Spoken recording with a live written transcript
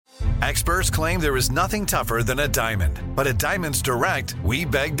Experts claim there is nothing tougher than a diamond. But at Diamonds Direct, we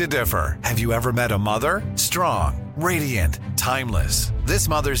beg to differ. Have you ever met a mother? Strong, radiant, timeless. This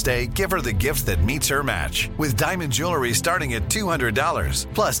Mother's Day, give her the gift that meets her match. With diamond jewelry starting at $200.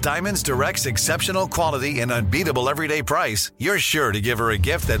 Plus Diamonds Direct's exceptional quality and unbeatable everyday price, you're sure to give her a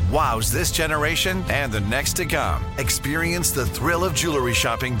gift that wows this generation and the next to come. Experience the thrill of jewelry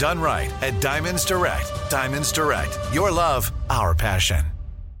shopping done right at Diamonds Direct. Diamonds Direct. Your love, our passion.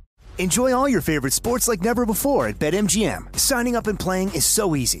 Enjoy all your favorite sports like never before at BetMGM. Signing up and playing is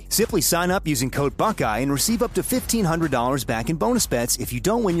so easy. Simply sign up using code Buckeye and receive up to $1,500 back in bonus bets if you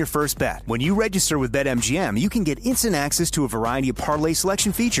don't win your first bet. When you register with BetMGM, you can get instant access to a variety of parlay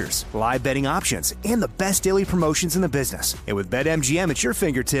selection features, live betting options, and the best daily promotions in the business. And with BetMGM at your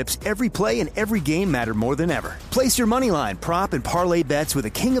fingertips, every play and every game matter more than ever. Place your moneyline, prop, and parlay bets with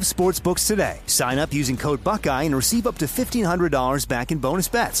the king of sportsbooks today. Sign up using code Buckeye and receive up to $1,500 back in bonus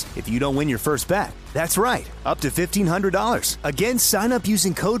bets if you don't win your first bet. That's right, up to $1,500. Again, sign up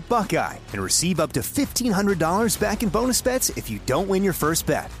using code Buckeye and receive up to $1,500 back in bonus bets if you don't win your first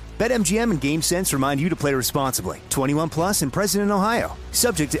bet. BetMGM and GameSense remind you to play responsibly. 21 plus and present in Ohio.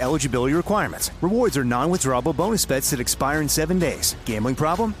 Subject to eligibility requirements. Rewards are non-withdrawable bonus bets that expire in 7 days. Gambling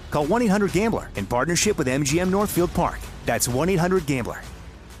problem? Call 1-800-GAMBLER in partnership with MGM Northfield Park. That's 1-800-GAMBLER.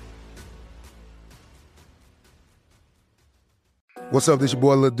 What's up, this your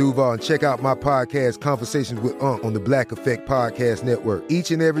boy Lil Duval, and check out my podcast, Conversations with Unc, on the Black Effect Podcast Network.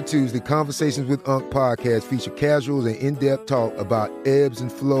 Each and every Tuesday, Conversations with Unc podcast feature casuals and in-depth talk about ebbs and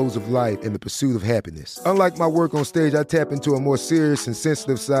flows of life and the pursuit of happiness. Unlike my work on stage, I tap into a more serious and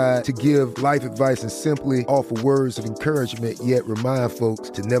sensitive side to give life advice and simply offer words of encouragement, yet remind folks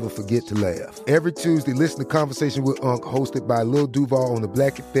to never forget to laugh. Every Tuesday, listen to Conversation with Unc, hosted by Lil Duval on the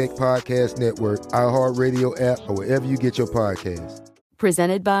Black Effect Podcast Network, iHeartRadio app, or wherever you get your podcasts.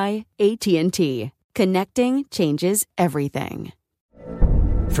 Presented by AT&T. Connecting changes everything.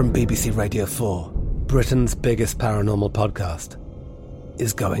 From BBC Radio 4, Britain's biggest paranormal podcast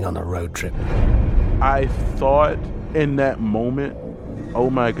is going on a road trip. I thought in that moment, oh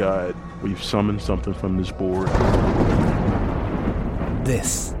my God, we've summoned something from this board.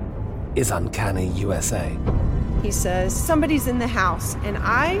 This is Uncanny USA. He says, somebody's in the house, and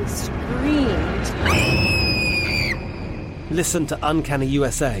I screamed... Listen to Uncanny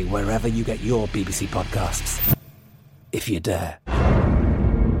USA wherever you get your BBC podcasts, if you dare.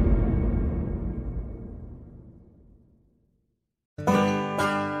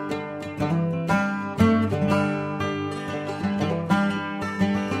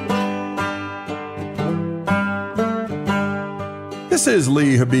 This is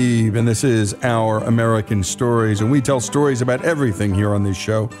Lee Habib, and this is Our American Stories, and we tell stories about everything here on this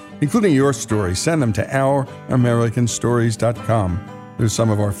show, including your stories. Send them to ouramericanstories.com. They're some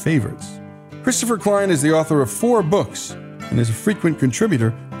of our favorites. Christopher Klein is the author of 4 books and is a frequent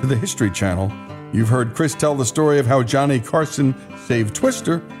contributor to the History Channel. You've heard Chris tell the story of how Johnny Carson saved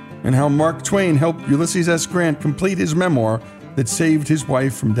Twister and how Mark Twain helped Ulysses S. Grant complete his memoir that saved his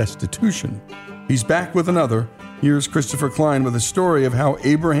wife from destitution. He's back with another. Here's Christopher Klein with a story of how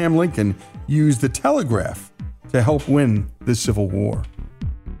Abraham Lincoln used the telegraph to help win the Civil War.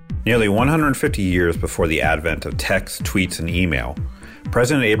 Nearly 150 years before the advent of text, tweets, and email,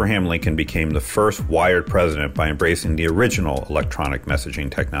 President Abraham Lincoln became the first wired president by embracing the original electronic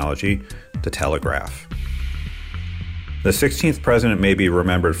messaging technology, the telegraph. The 16th president may be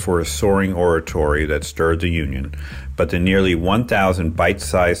remembered for his soaring oratory that stirred the Union, but the nearly 1,000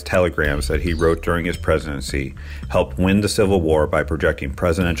 bite-sized telegrams that he wrote during his presidency helped win the Civil War by projecting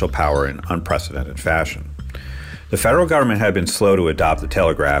presidential power in unprecedented fashion. The federal government had been slow to adopt the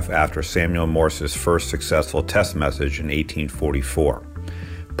telegraph after Samuel Morse's first successful test message in 1844.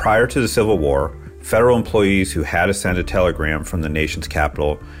 Prior to the Civil War, federal employees who had to send a telegram from the nation's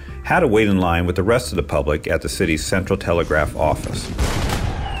capital had to wait in line with the rest of the public at the city's Central Telegraph Office.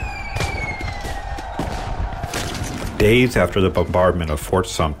 Days after the bombardment of Fort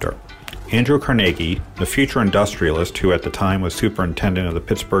Sumter, Andrew Carnegie, the future industrialist who at the time was superintendent of the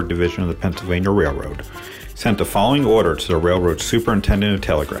Pittsburgh Division of the Pennsylvania Railroad, sent the following order to the railroad's superintendent of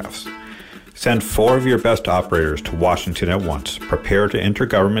telegraphs. Send 4 of your best operators to Washington at once. Prepare to enter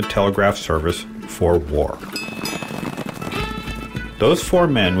government telegraph service for war. Those 4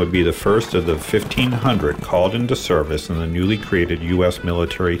 men would be the first of the 1,500 called into service in the newly created U.S.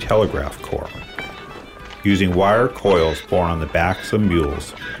 Military Telegraph Corps. Using wire coils borne on the backs of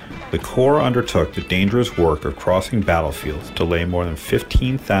mules, the Corps undertook the dangerous work of crossing battlefields to lay more than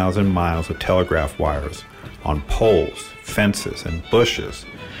 15,000 miles of telegraph wires on poles, fences, and bushes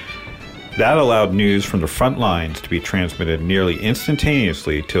That allowed news from the front lines to be transmitted nearly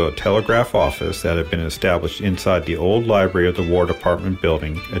instantaneously to a telegraph office that had been established inside the old library of the War Department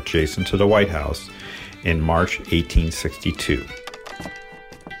building adjacent to the White House in March 1862.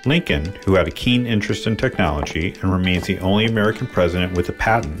 Lincoln, who had a keen interest in technology and remains the only American president with a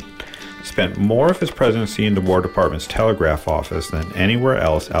patent, spent more of his presidency in the War Department's telegraph office than anywhere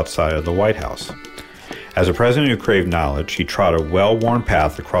else outside of the White House. As a president who craved knowledge, he trod a well-worn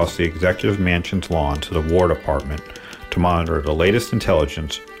path across the executive mansion's lawn to the War Department to monitor the latest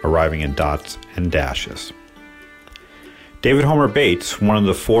intelligence arriving in dots and dashes. David Homer Bates, one of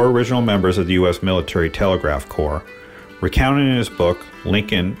the 4 original members of the U.S. Military Telegraph Corps, recounted in his book,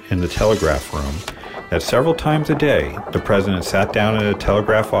 Lincoln in the Telegraph Room, that several times a day the president sat down at a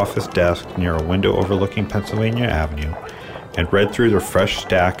telegraph office desk near a window overlooking Pennsylvania Avenue and read through the fresh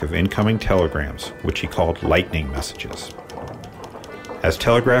stack of incoming telegrams, which he called lightning messages. As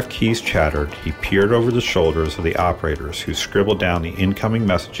telegraph keys chattered, he peered over the shoulders of the operators who scribbled down the incoming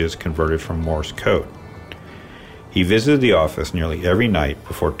messages converted from Morse code. He visited the office nearly every night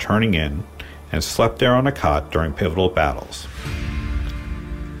before turning in and slept there on a cot during pivotal battles.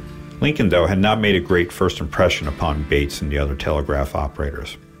 Lincoln, though, had not made a great first impression upon Bates and the other telegraph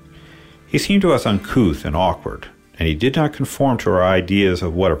operators. He seemed to us uncouth and awkward, and he did not conform to our ideas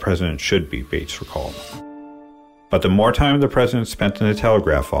of what a president should be, Bates recalled. But the more time the president spent in the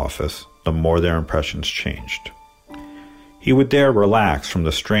telegraph office, the more their impressions changed. He would there relax from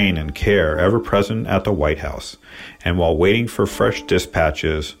the strain and care ever present at the White House, and while waiting for fresh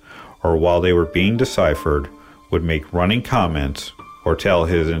dispatches or while they were being deciphered, would make running comments or tell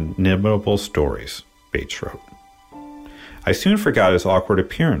his inimitable stories, Bates wrote. I soon forgot his awkward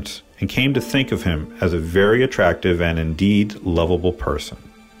appearance and came to think of him as a very attractive and indeed lovable person.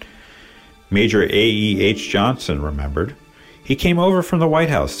 Major A.E.H. Johnson remembered. He came over from the White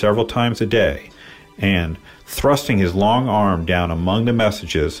House several times a day and, thrusting his long arm down among the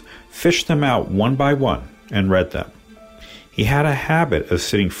messages, fished them out one by one and read them. He had a habit of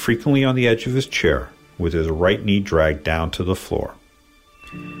sitting frequently on the edge of his chair with his right knee dragged down to the floor.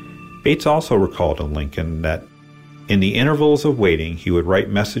 Bates also recalled of Lincoln that in the intervals of waiting, he would write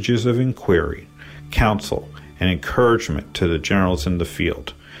messages of inquiry, counsel, and encouragement to the generals in the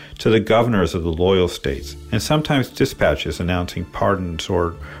field, to the governors of the loyal states, and sometimes dispatches announcing pardons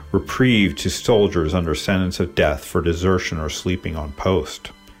or reprieve to soldiers under sentence of death for desertion or sleeping on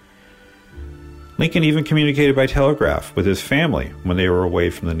post. Lincoln even communicated by telegraph with his family when they were away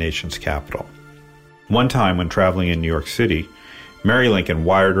from the nation's capital. One time when traveling in New York City, Mary Lincoln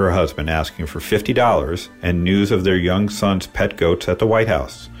wired her husband asking for $50 and news of their young son's pet goats at the White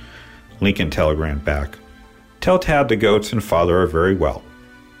House. Lincoln telegrammed back, "Tell Tad the goats and father are very well,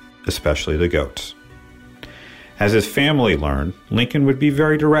 especially the goats." As his family learned, Lincoln would be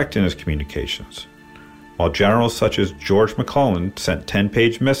very direct in his communications. While generals such as George McClellan sent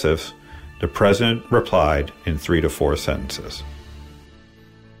 10-page missives, the president replied in 3 to 4 sentences.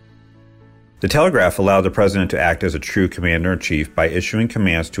 The telegraph allowed the president to act as a true commander-in-chief by issuing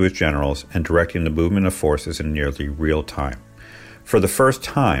commands to his generals and directing the movement of forces in nearly real time. For the first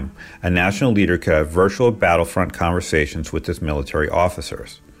time, a national leader could have virtual battlefront conversations with his military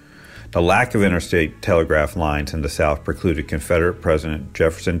officers. The lack of interstate telegraph lines in the South precluded Confederate President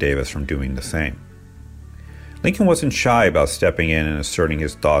Jefferson Davis from doing the same. Lincoln wasn't shy about stepping in and asserting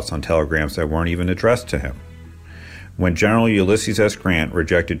his thoughts on telegrams that weren't even addressed to him. When General Ulysses S. Grant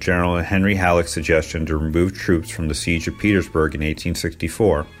rejected General Henry Halleck's suggestion to remove troops from the siege of Petersburg in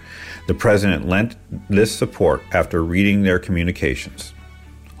 1864, the president lent this support after reading their communications.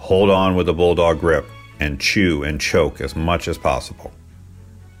 Hold on with a bulldog grip and chew and choke as much as possible.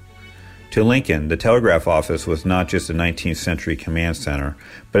 To Lincoln, the telegraph office was not just a 19th century command center,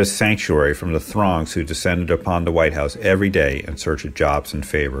 but a sanctuary from the throngs who descended upon the White House every day in search of jobs and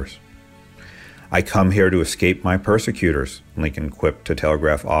favors. "I come here to escape my persecutors," Lincoln quipped to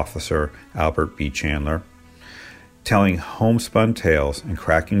telegraph officer Albert B. Chandler. Telling homespun tales and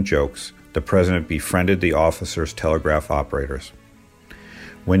cracking jokes, the president befriended the officers' telegraph operators.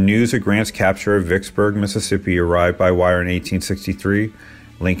 When news of Grant's capture of Vicksburg, Mississippi arrived by wire in 1863,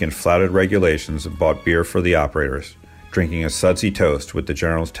 Lincoln flouted regulations and bought beer for the operators, drinking a sudsy toast with the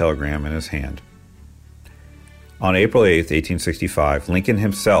general's telegram in his hand. On April 8, 1865, Lincoln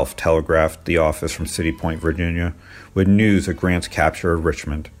himself telegraphed the office from City Point, Virginia, with news of Grant's capture of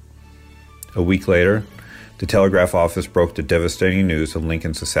Richmond. A week later, the telegraph office broke the devastating news of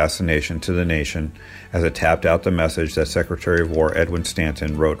Lincoln's assassination to the nation as it tapped out the message that Secretary of War Edwin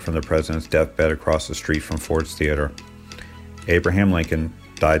Stanton wrote from the president's deathbed across the street from Ford's Theater. Abraham Lincoln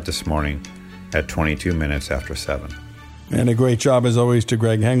died this morning at 22 minutes after 7. And a great job, as always, to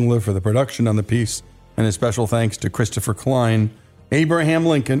Greg Hengler for the production on the piece, and a special thanks to Christopher Klein, Abraham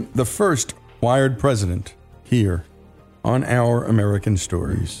Lincoln, the first Wired president, here on Our American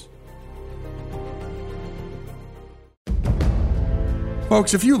Stories.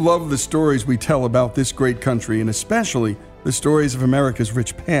 Folks, if you love the stories we tell about this great country, and especially the stories of America's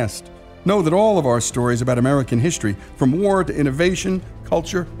rich past, know that all of our stories about American history, from war to innovation,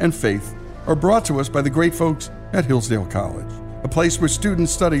 culture, and faith, are brought to us by the great folks at Hillsdale College, a place where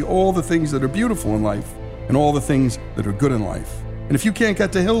students study all the things that are beautiful in life and all the things that are good in life. And if you can't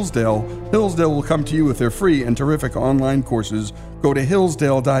get to Hillsdale, Hillsdale will come to you with their free and terrific online courses. Go to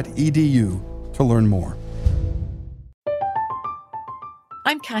hillsdale.edu to learn more.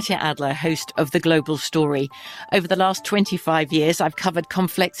 I'm Katya Adler, host of The Global Story. Over the last 25 years, I've covered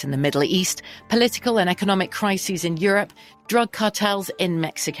conflicts in the Middle East, political and economic crises in Europe, drug cartels in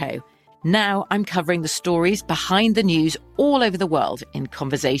Mexico. Now I'm covering the stories behind the news all over the world in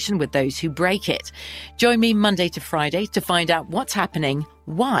conversation with those who break it. Join me Monday to Friday to find out what's happening,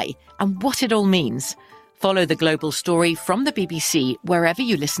 why, and what it all means. Follow The Global Story from the BBC wherever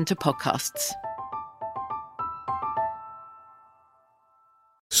you listen to podcasts.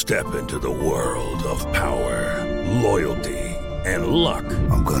 Step into the world of power, loyalty, and luck.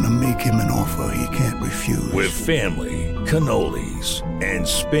 I'm gonna make him an offer he can't refuse. With family, cannolis, and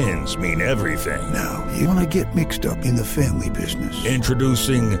spins mean everything. Now, you wanna get mixed up in the family business.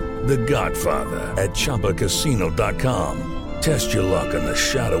 Introducing The Godfather at ChumbaCasino.com. Test your luck in the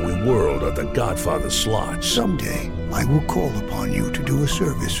shadowy world of The Godfather slot. Someday, I will call upon you to do a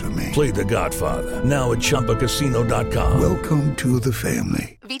service for me. Play The Godfather, now at ChumbaCasino.com. Welcome to the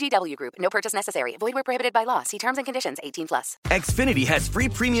family. VGW Group. No purchase necessary. Void where prohibited by law. See terms and conditions. 18+. Xfinity has free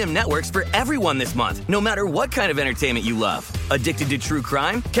premium networks for everyone this month, no matter what kind of entertainment you love. Addicted to true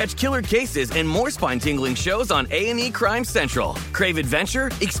crime? Catch killer cases and more spine-tingling shows on A&E Crime Central. Crave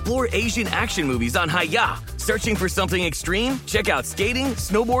adventure? Explore Asian action movies on Hi-YAH. Searching for something extreme? Check out skating,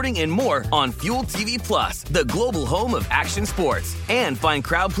 snowboarding, and more on Fuel TV Plus, the global home of action sports. And find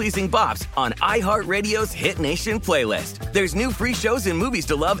crowd-pleasing bops on iHeartRadio's Hit Nation playlist. There's new free shows and movies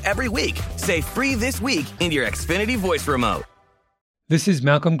to love every week. Say free this week in your Xfinity voice remote. This is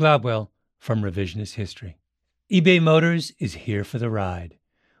Malcolm Gladwell from Revisionist History. eBay Motors is here for the ride.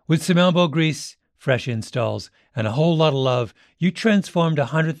 With some elbow grease, fresh installs, and a whole lot of love, you transformed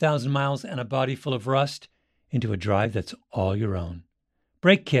 100,000 miles and a body full of rust into a drive that's all your own.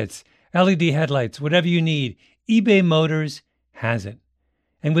 Brake kits, LED headlights, whatever you need, eBay Motors has it.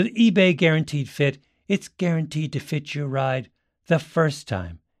 And with eBay Guaranteed Fit, it's guaranteed to fit your ride the first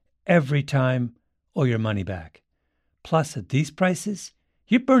time, every time, or your money back. Plus, at these prices,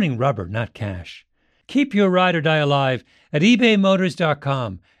 you're burning rubber, not cash. Keep your ride or die alive at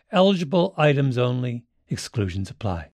ebaymotors.com. Eligible items only. Exclusions apply.